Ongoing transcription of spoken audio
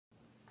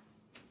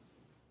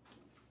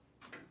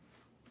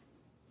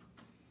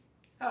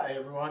Hi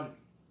everyone,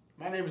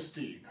 my name is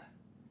Steve,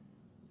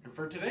 and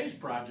for today's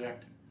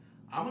project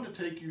I'm going to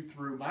take you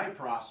through my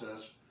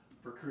process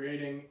for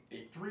creating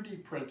a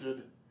 3D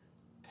printed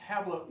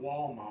tablet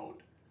wall mount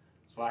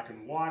so I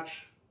can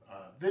watch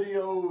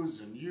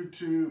videos and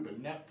YouTube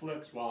and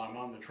Netflix while I'm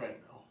on the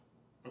treadmill.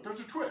 But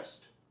there's a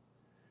twist.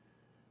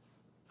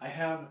 I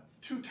have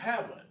two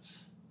tablets.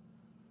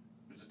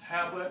 There's a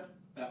tablet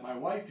that my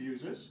wife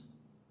uses,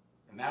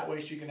 and that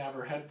way she can have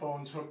her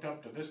headphones hooked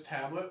up to this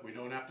tablet. We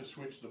don't have to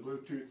switch the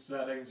Bluetooth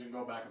settings and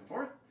go back and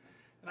forth.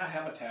 And I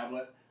have a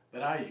tablet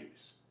that I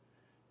use.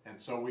 And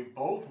so we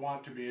both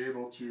want to be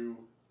able to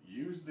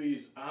use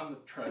these on the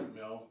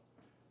treadmill,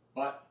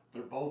 but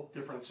they're both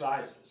different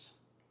sizes.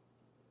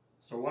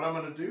 So what I'm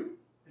going to do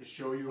is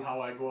show you how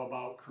I go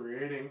about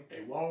creating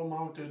a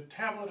wall-mounted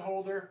tablet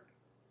holder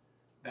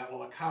that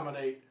will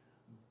accommodate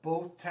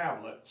both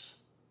tablets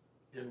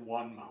in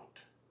one mount.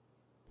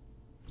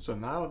 So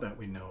now that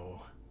we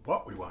know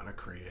what we want to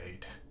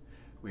create,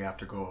 we have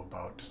to go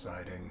about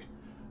deciding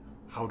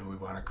how do we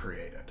want to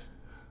create it.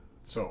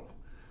 So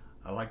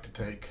I like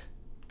to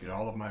get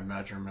all of my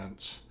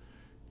measurements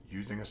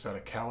using a set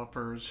of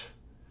calipers,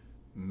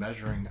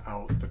 measuring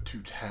out the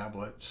two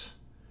tablets,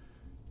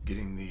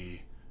 getting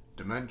the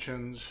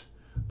dimensions.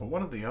 But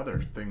one of the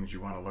other things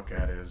you want to look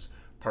at is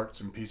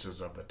parts and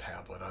pieces of the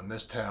tablet. On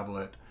this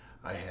tablet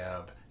I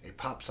have a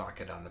pop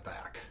socket on the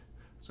back.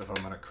 So if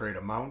I'm going to create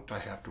a mount, I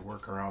have to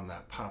work around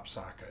that pop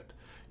socket.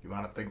 You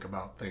want to think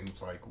about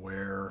things like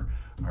where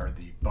are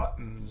the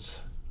buttons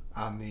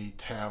on the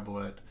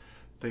tablet,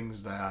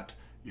 things that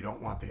you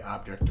don't want the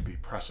object to be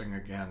pressing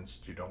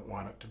against. You don't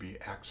want it to be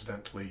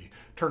accidentally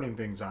turning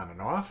things on and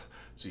off.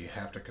 So you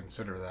have to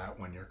consider that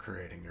when you're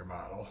creating your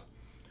model.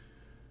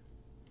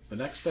 The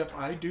next step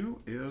I do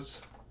is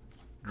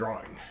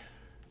drawing.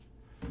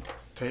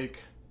 Take,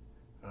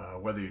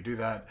 whether you do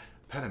that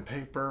pen and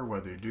paper,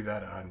 whether you do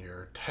that on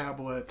your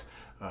tablet,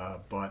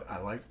 but I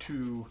like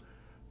to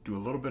do a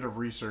little bit of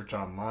research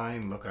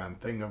online, look on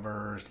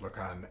Thingiverse, look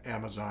on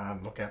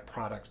Amazon, look at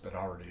products that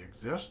already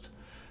exist.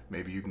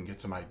 Maybe you can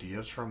get some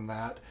ideas from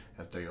that.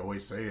 As they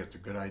always say, it's a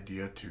good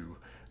idea to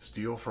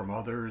steal from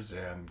others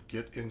and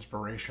get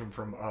inspiration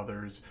from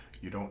others.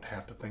 You don't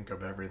have to think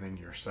of everything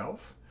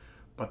yourself,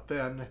 but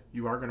then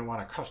you are going to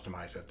want to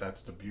customize it.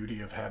 That's the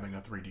beauty of having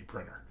a 3D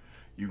printer.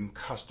 You can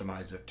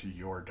customize it to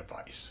your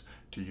device,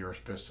 to your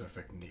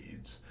specific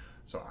needs.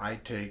 So I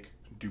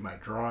do my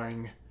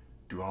drawing,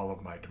 do all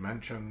of my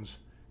dimensions,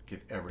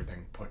 get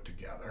everything put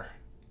together.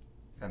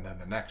 And then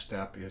the next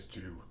step is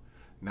to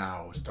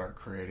now start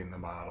creating the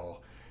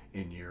model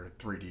in your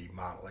 3D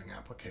modeling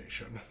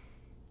application.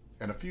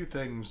 And a few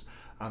things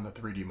on the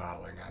 3D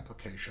modeling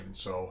application.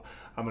 So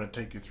I'm going to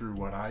take you through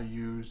what I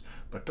use,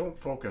 but don't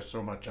focus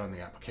so much on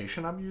the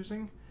application I'm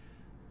using.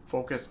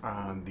 Focus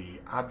on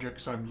the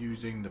objects I'm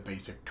using, the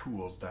basic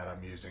tools that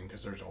I'm using,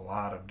 because there's a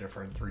lot of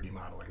different 3D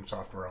modeling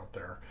software out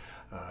there,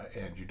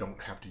 and you don't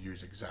have to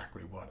use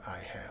exactly what I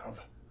have.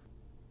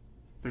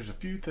 There's a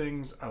few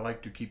things I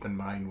like to keep in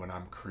mind when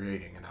I'm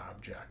creating an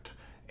object,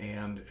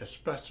 and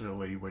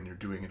especially when you're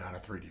doing it on a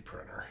 3D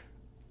printer.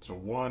 So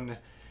one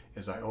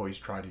is I always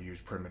try to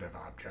use primitive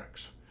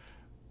objects,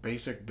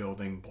 basic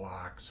building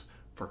blocks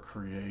for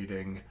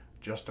creating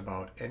just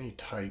about any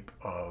type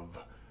of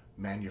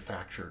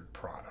manufactured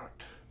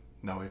product.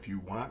 Now if you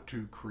want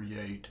to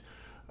create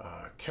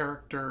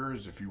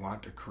characters, if you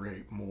want to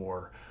create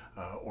more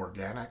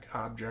organic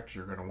objects,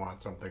 you're going to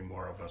want something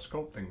more of a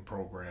sculpting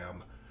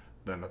program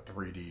than a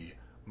 3D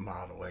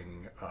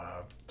modeling,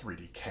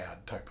 3D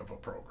CAD type of a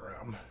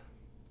program.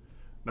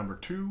 Number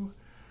two,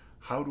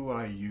 how do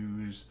I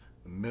use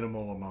the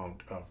minimal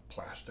amount of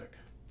plastic?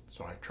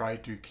 So I try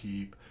to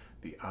keep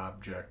the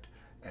object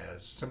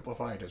as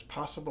simplified as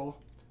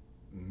possible,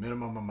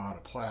 minimum amount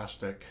of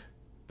plastic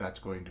that's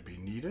going to be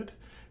needed,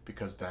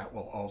 because that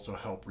will also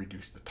help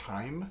reduce the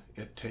time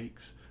it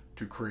takes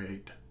to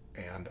create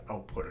and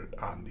output it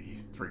on the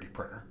 3D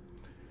printer.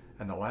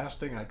 And the last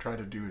thing I try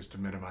to do is to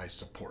minimize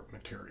support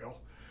material.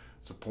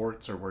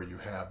 Supports are where you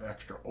have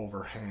extra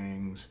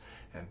overhangs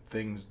and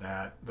things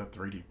that the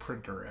 3D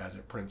printer, as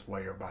it prints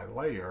layer by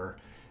layer,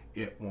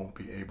 it won't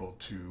be able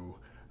to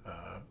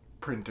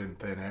print in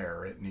thin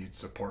air. It needs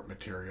support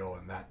material,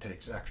 and that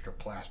takes extra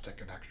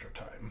plastic and extra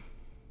time.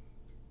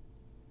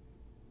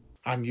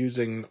 I'm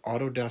using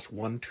Autodesk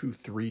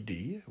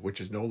 123D, which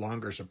is no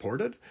longer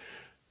supported.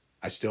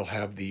 I still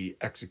have the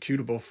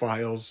executable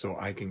files so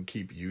I can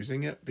keep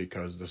using it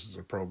because this is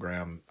a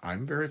program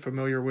I'm very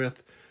familiar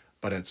with,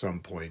 but at some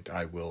point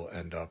I will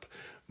end up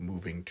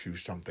moving to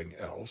something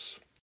else.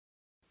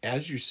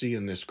 As you see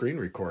in this screen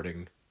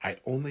recording, I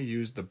only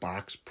use the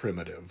box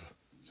primitive,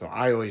 so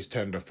I always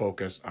tend to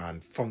focus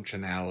on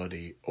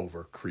functionality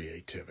over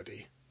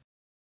creativity.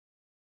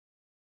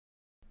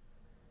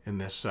 In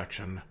this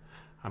section,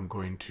 I'm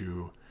going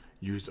to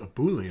use a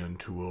Boolean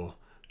tool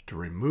to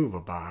remove a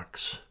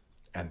box,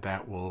 and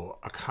that will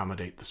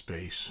accommodate the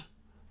space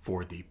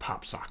for the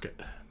pop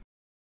socket.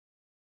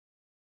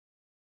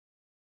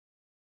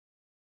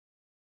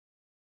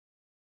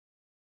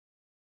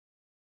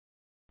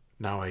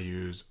 Now I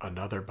use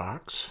another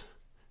box,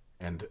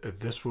 and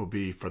this will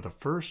be for the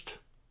first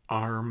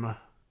arm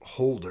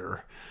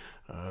holder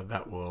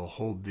that will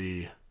hold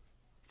the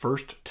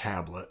first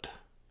tablet.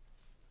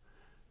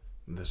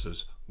 And this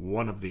is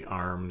one of the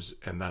arms,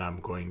 and then I'm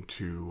going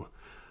to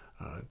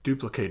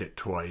duplicate it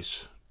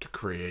twice to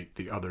create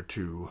the other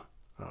two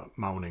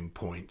mounting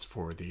points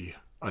for the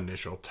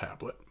initial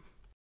tablet.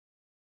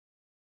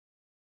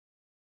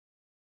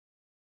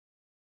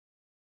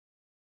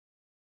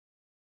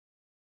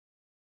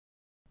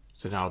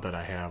 So now that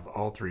I have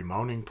all three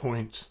mounting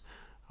points,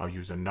 I'll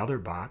use another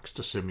box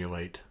to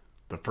simulate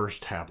the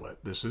first tablet.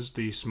 This is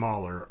the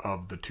smaller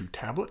of the two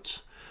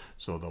tablets,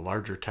 so the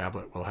larger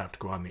tablet will have to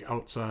go on the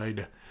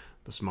outside.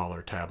 The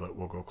smaller tablet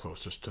will go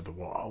closest to the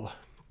wall.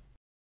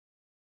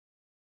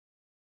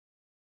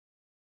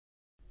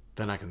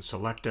 Then I can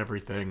select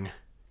everything,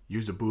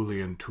 use a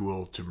Boolean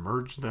tool to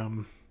merge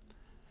them,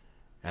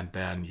 and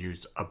then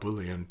use a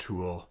Boolean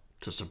tool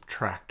to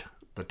subtract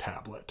the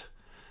tablet.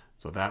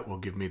 So that will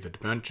give me the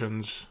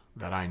dimensions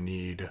that I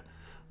need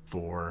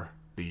for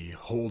the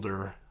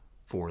holder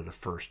for the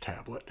first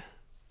tablet.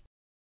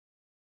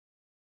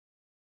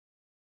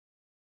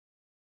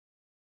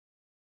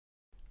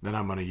 Then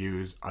I'm going to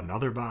use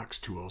another box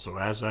tool. So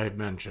as I've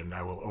mentioned,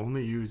 I will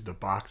only use the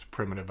box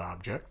primitive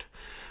object.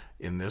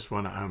 In this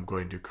one, I'm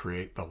going to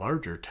create the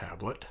larger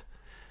tablet,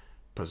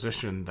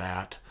 position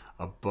that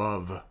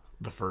above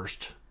the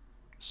first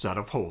set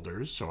of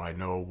holders, so I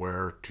know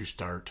where to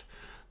start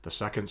the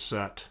second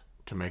set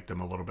to make them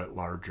a little bit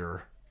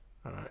larger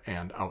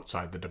and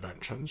outside the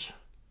dimensions.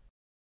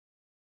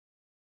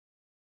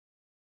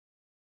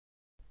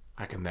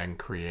 I can then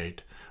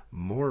create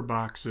more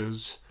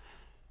boxes,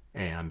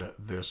 and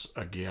this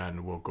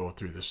again will go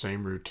through the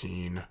same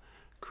routine,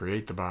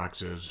 create the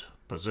boxes,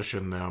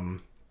 position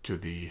them to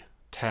the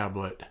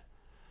tablet,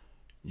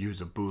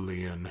 use a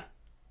Boolean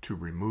to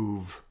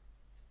remove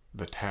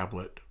the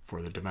tablet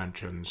for the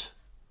dimensions,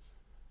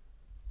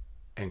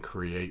 and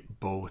create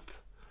both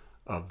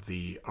of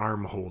the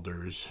arm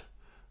holders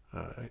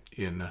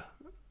in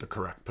the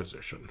correct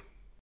position.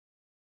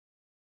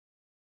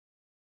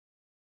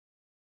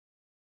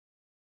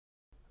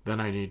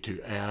 Then I need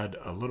to add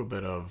a little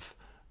bit of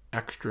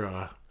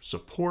extra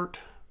support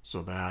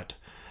so that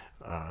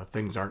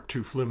things aren't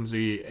too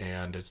flimsy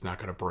and it's not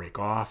going to break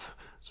off.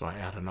 So I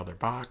add another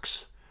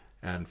box,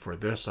 and for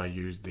this I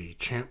use the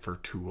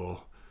chamfer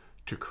tool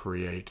to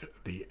create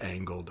the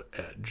angled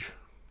edge.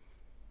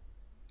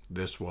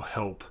 This will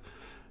help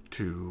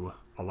to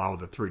allow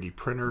the 3D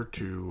printer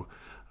to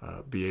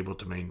be able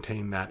to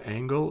maintain that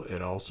angle.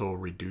 It also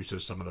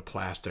reduces some of the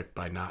plastic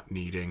by not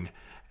needing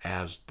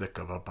as thick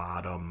of a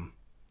bottom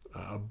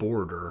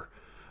border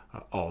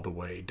all the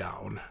way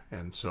down,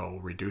 and so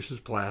reduces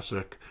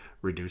plastic,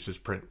 reduces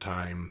print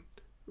time,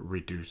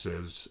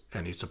 reduces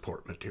any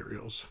support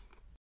materials.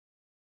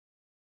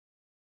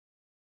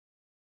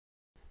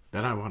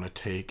 Then I want to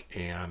take,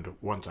 and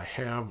once I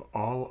have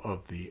all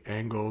of the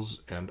angles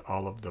and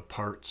all of the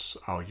parts,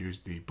 I'll use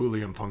the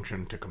Boolean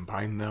function to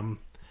combine them.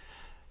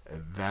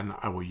 Then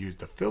I will use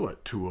the fillet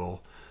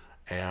tool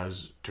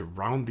as to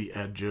round the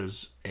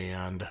edges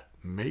and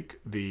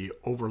make the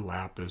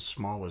overlap as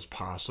small as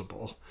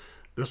possible.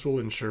 This will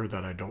ensure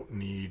that I don't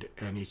need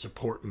any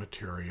support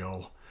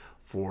material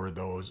for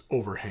those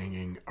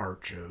overhanging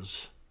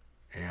arches.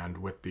 And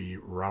with the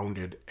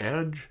rounded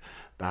edge,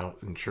 that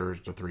ensures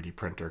the 3D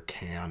printer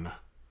can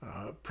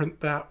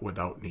print that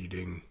without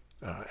needing,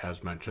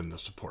 as mentioned, the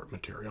support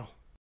material.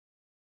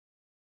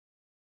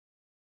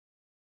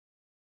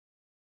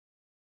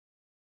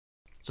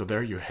 So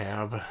there you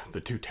have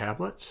the two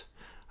tablets.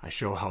 I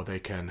show how they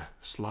can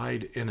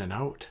slide in and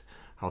out,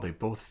 how they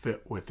both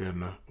fit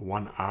within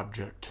one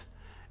object,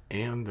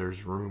 and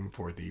there's room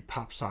for the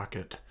pop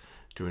socket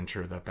to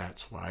ensure that that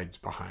slides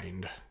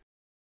behind.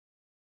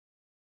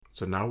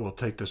 So now we'll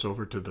take this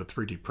over to the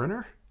 3D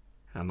printer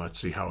and let's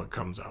see how it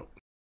comes out.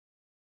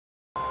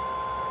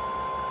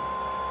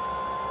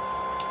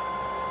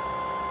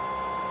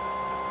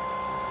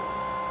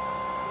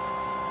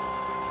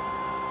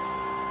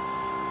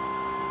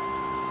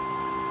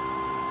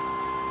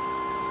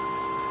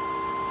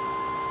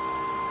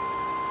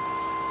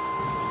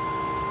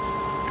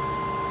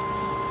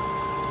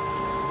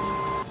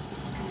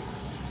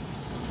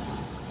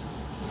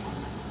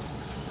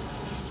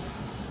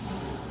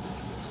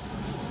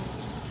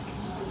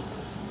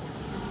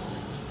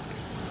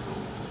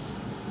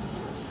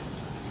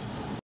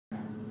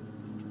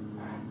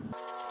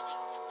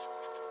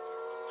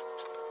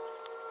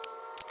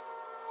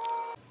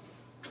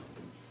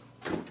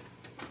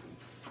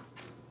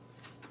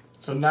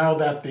 So now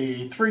that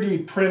the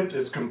 3D print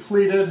is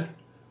completed,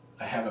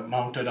 I have it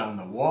mounted on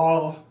the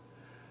wall.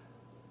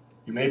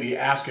 You may be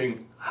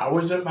asking, how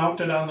is it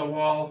mounted on the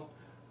wall?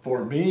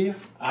 For me,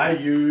 I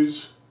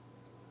use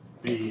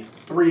the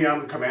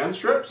 3M command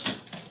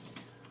strips.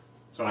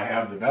 So I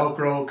have the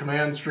Velcro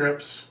command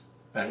strips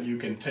that you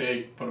can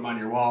take, put them on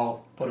your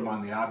wall, put them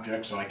on the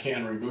object, so I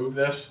can remove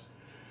this.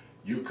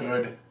 You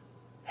could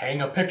hang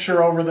a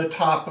picture over the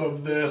top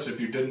of this. If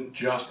you didn't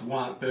just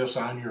want this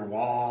on your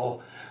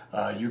wall,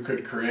 you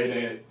could create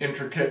an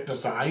intricate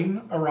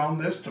design around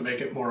this to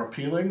make it more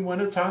appealing when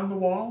it's on the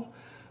wall.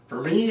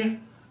 For me,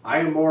 I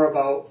am more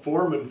about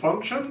form and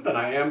function than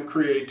I am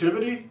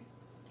creativity,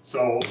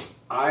 so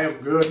I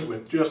am good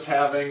with just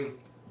having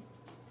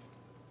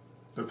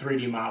the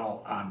 3D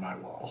model on my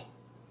wall.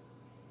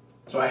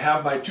 So I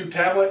have my 2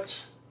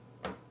 tablets,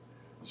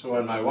 so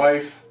when my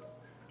wife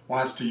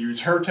wants to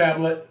use her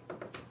tablet,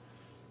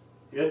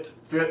 it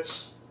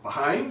fits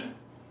behind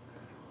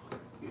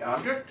the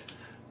object.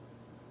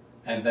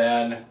 And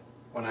then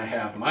when I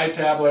have my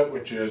tablet,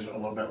 which is a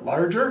little bit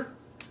larger,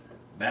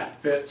 that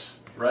fits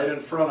right in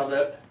front of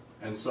it.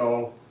 And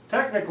so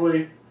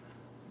technically,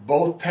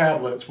 both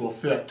tablets will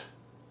fit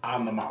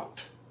on the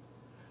mount.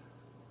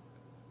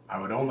 I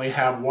would only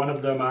have one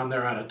of them on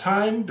there at a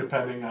time,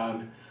 depending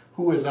on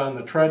who is on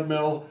the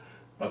treadmill,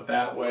 but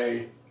that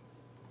way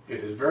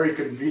it is very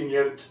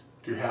convenient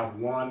to have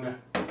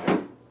one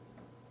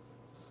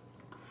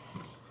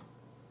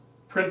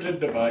printed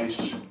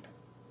device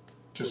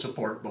to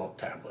support both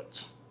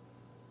tablets.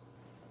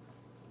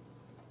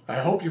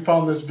 I hope you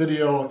found this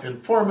video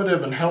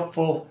informative and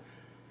helpful.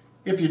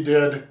 If you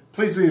did,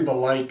 please leave a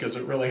like as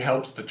it really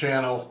helps the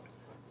channel.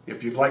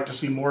 If you'd like to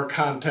see more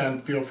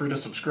content, feel free to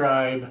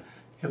subscribe,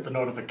 hit the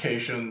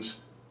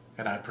notifications,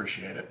 and I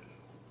appreciate it.